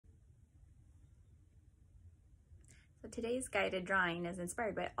So today's guided drawing is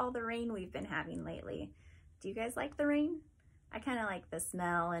inspired by all the rain we've been having lately. Do you guys like the rain? I kind of like the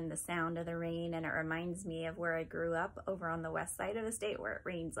smell and the sound of the rain, and it reminds me of where I grew up over on the west side of the state where it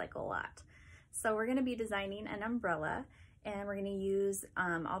rains like a lot. So we're going to be designing an umbrella, and we're going to use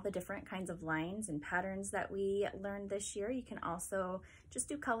all the different kinds of lines and patterns that we learned this year. You can also just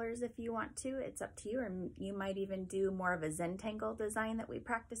do colors if you want to. It's up to you, or you might even do more of a Zentangle design that we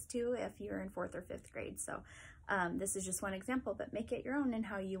practice too if you're in 4th or 5th grade. So this is just one example, but make it your own and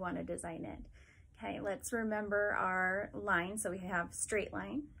how you want to design it. Okay, let's remember our lines. So we have straight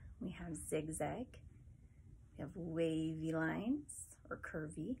line, we have zigzag, we have wavy lines or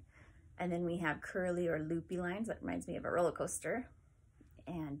curvy, and then we have curly or loopy lines. That reminds me of a roller coaster,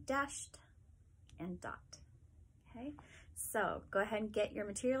 and dashed and dot. Okay, so go ahead and get your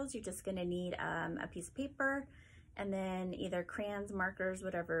materials. You're just gonna need a piece of paper and then either crayons, markers,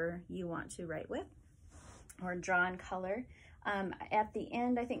 whatever you want to write with or draw in color. At the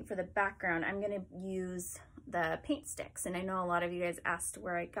end, I think for the background, I'm gonna use the paint sticks. And I know a lot of you guys asked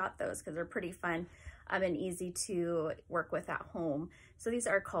where I got those because they're pretty fun and easy to work with at home. So these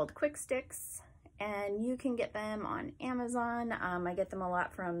are called Quick Sticks, and you can get them on Amazon. I get them a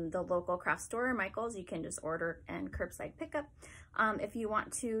lot from the local craft store, Michael's. You can just order and curbside pickup. If you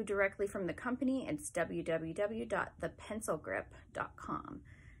want to directly from the company, it's www.thepencilgrip.com.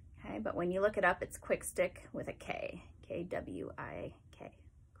 Okay, but when you look it up, it's Quick Stick with a K, K-W-I-K,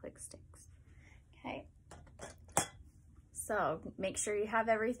 Quick Sticks. Okay, so make sure you have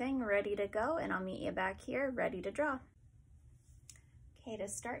everything ready to go, and I'll meet you back here ready to draw. Okay, to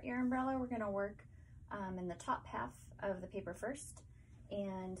start your umbrella, we're gonna work in the top half of the paper first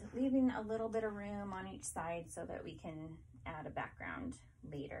and leaving a little bit of room on each side so that we can add a background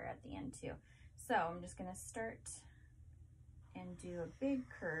later at the end too. So I'm just gonna start and do a big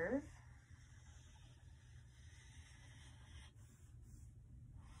curve.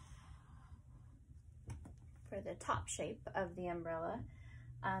 For the top shape of the umbrella.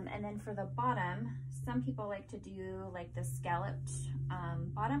 And then for the bottom, some people like to do like the scalloped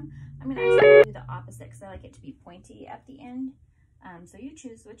bottom. I'm gonna actually do the opposite because I like it to be pointy at the end. So you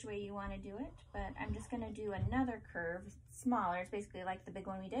choose which way you want to do it, but I'm just gonna do another curve, smaller. It's basically like the big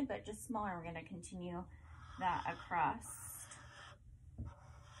one we did, but just smaller. We're gonna continue that across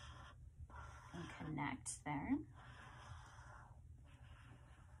and connect there.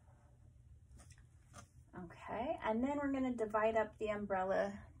 Okay, and then we're going to divide up the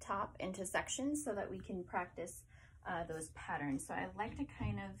umbrella top into sections so that we can practice those patterns. So I like to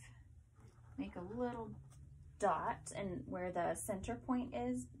kind of make a little dot and where the center point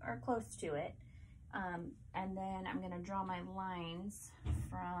is or close to it. And then I'm going to draw my lines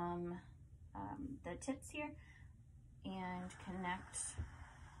from the tips here and connect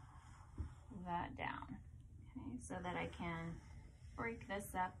that down, okay, so that I can break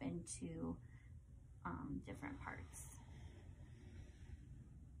this up into different parts.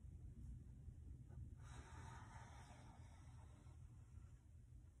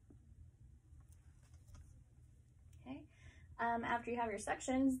 Okay, after you have your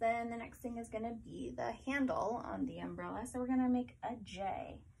sections, then the next thing is going to be the handle on the umbrella. So we're going to make a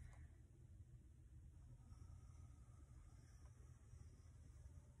J.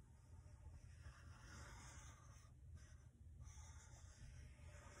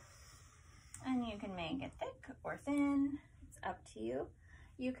 And you can make it thick or thin, it's up to you.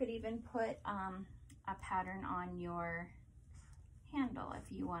 You could even put a pattern on your handle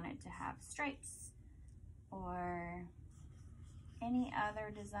if you wanted to have stripes or any other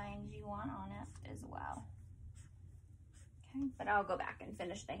designs you want on it as well. Okay, but I'll go back and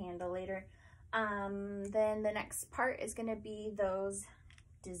finish the handle later. Then the next part is gonna be those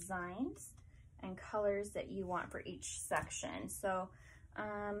designs and colors that you want for each section. So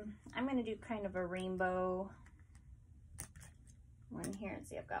I'm going to do kind of a rainbow one here. Let's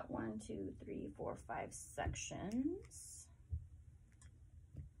see, I've got 1, 2, 3, 4, 5 sections.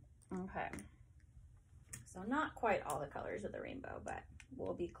 Okay, so not quite all the colors of the rainbow, but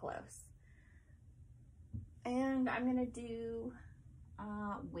we'll be close. And I'm going to do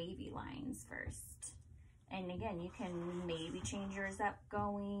wavy lines first. And again, you can maybe change yours up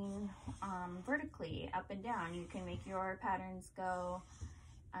going vertically, up and down. You can make your patterns go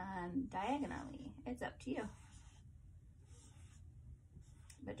diagonally. It's up to you.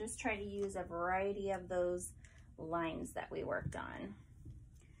 But just try to use a variety of those lines that we worked on.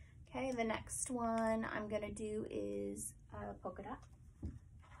 Okay, the next one I'm going to do is polka dot.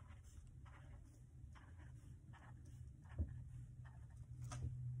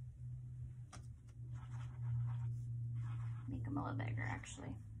 Make them a little bigger,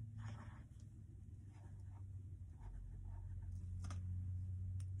 actually.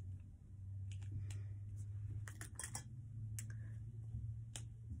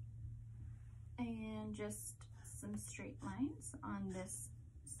 and just some straight lines on this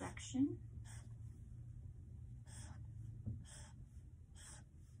section.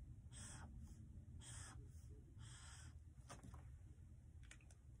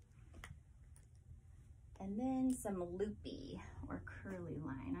 And then some loopy or curly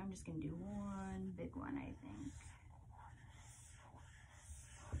line. I'm just gonna do one big one, I think.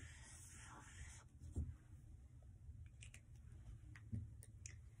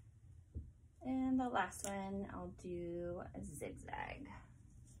 And the last one, I'll do a zigzag.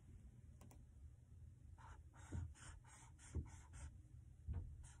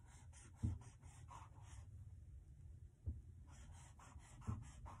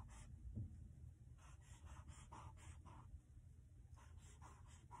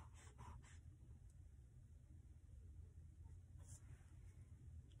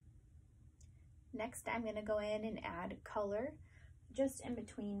 Next, I'm going to go in and add color just in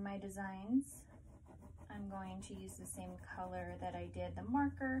between my designs. I'm going to use the same color that I did the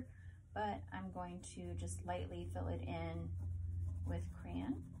marker, but I'm going to just lightly fill it in with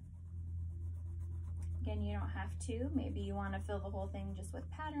crayon. Again, you don't have to. Maybe you want to fill the whole thing just with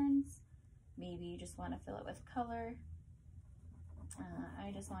patterns. Maybe you just want to fill it with color.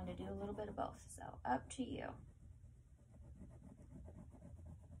 I just wanted to do a little bit of both, so up to you.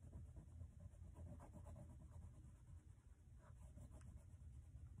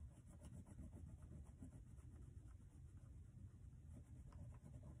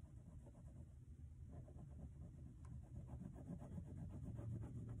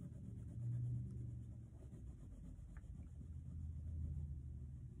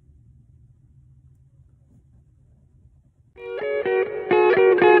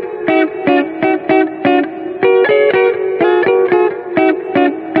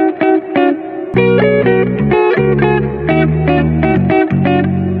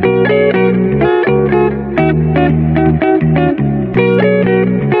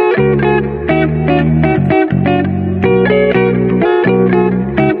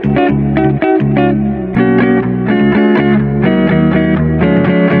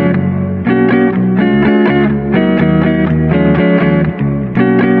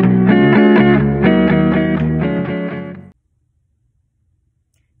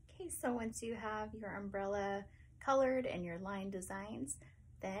 So once you have your umbrella colored and your line designs,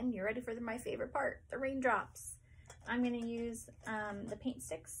 then you're ready for my favorite part, the raindrops. I'm going to use the paint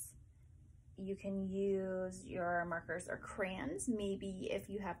sticks. You can use your markers or crayons. Maybe if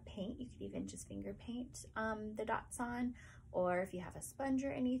you have paint, you could even just finger paint the dots on, or if you have a sponge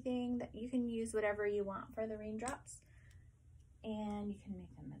or anything, that you can use whatever you want for the raindrops. And you can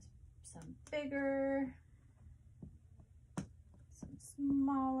make them as some bigger,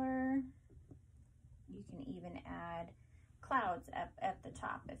 smaller. You can even add clouds up at the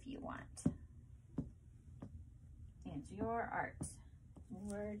top if you want. It's your art.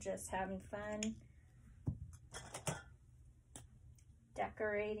 We're just having fun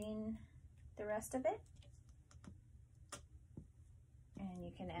decorating the rest of it. And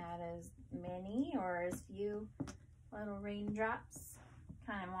you can add as many or as few little raindrops.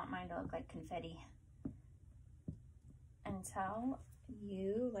 Kind of want mine to look like confetti until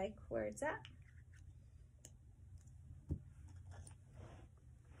you like where it's at.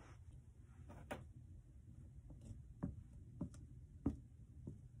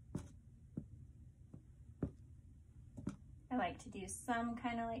 I like to do some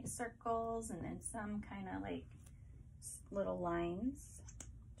kind of like circles and then some kind of like little lines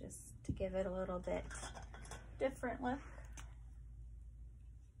just to give it a little bit different look.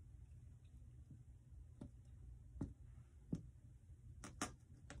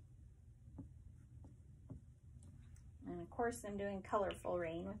 And of course I'm doing colorful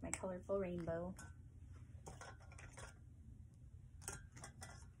rain with my colorful rainbow.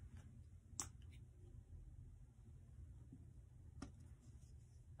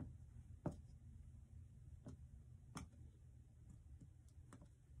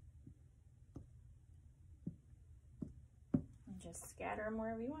 Just scatter them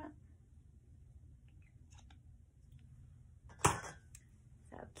wherever you want.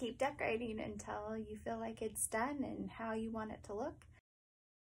 So keep decorating until you feel like it's done and how you want it to look.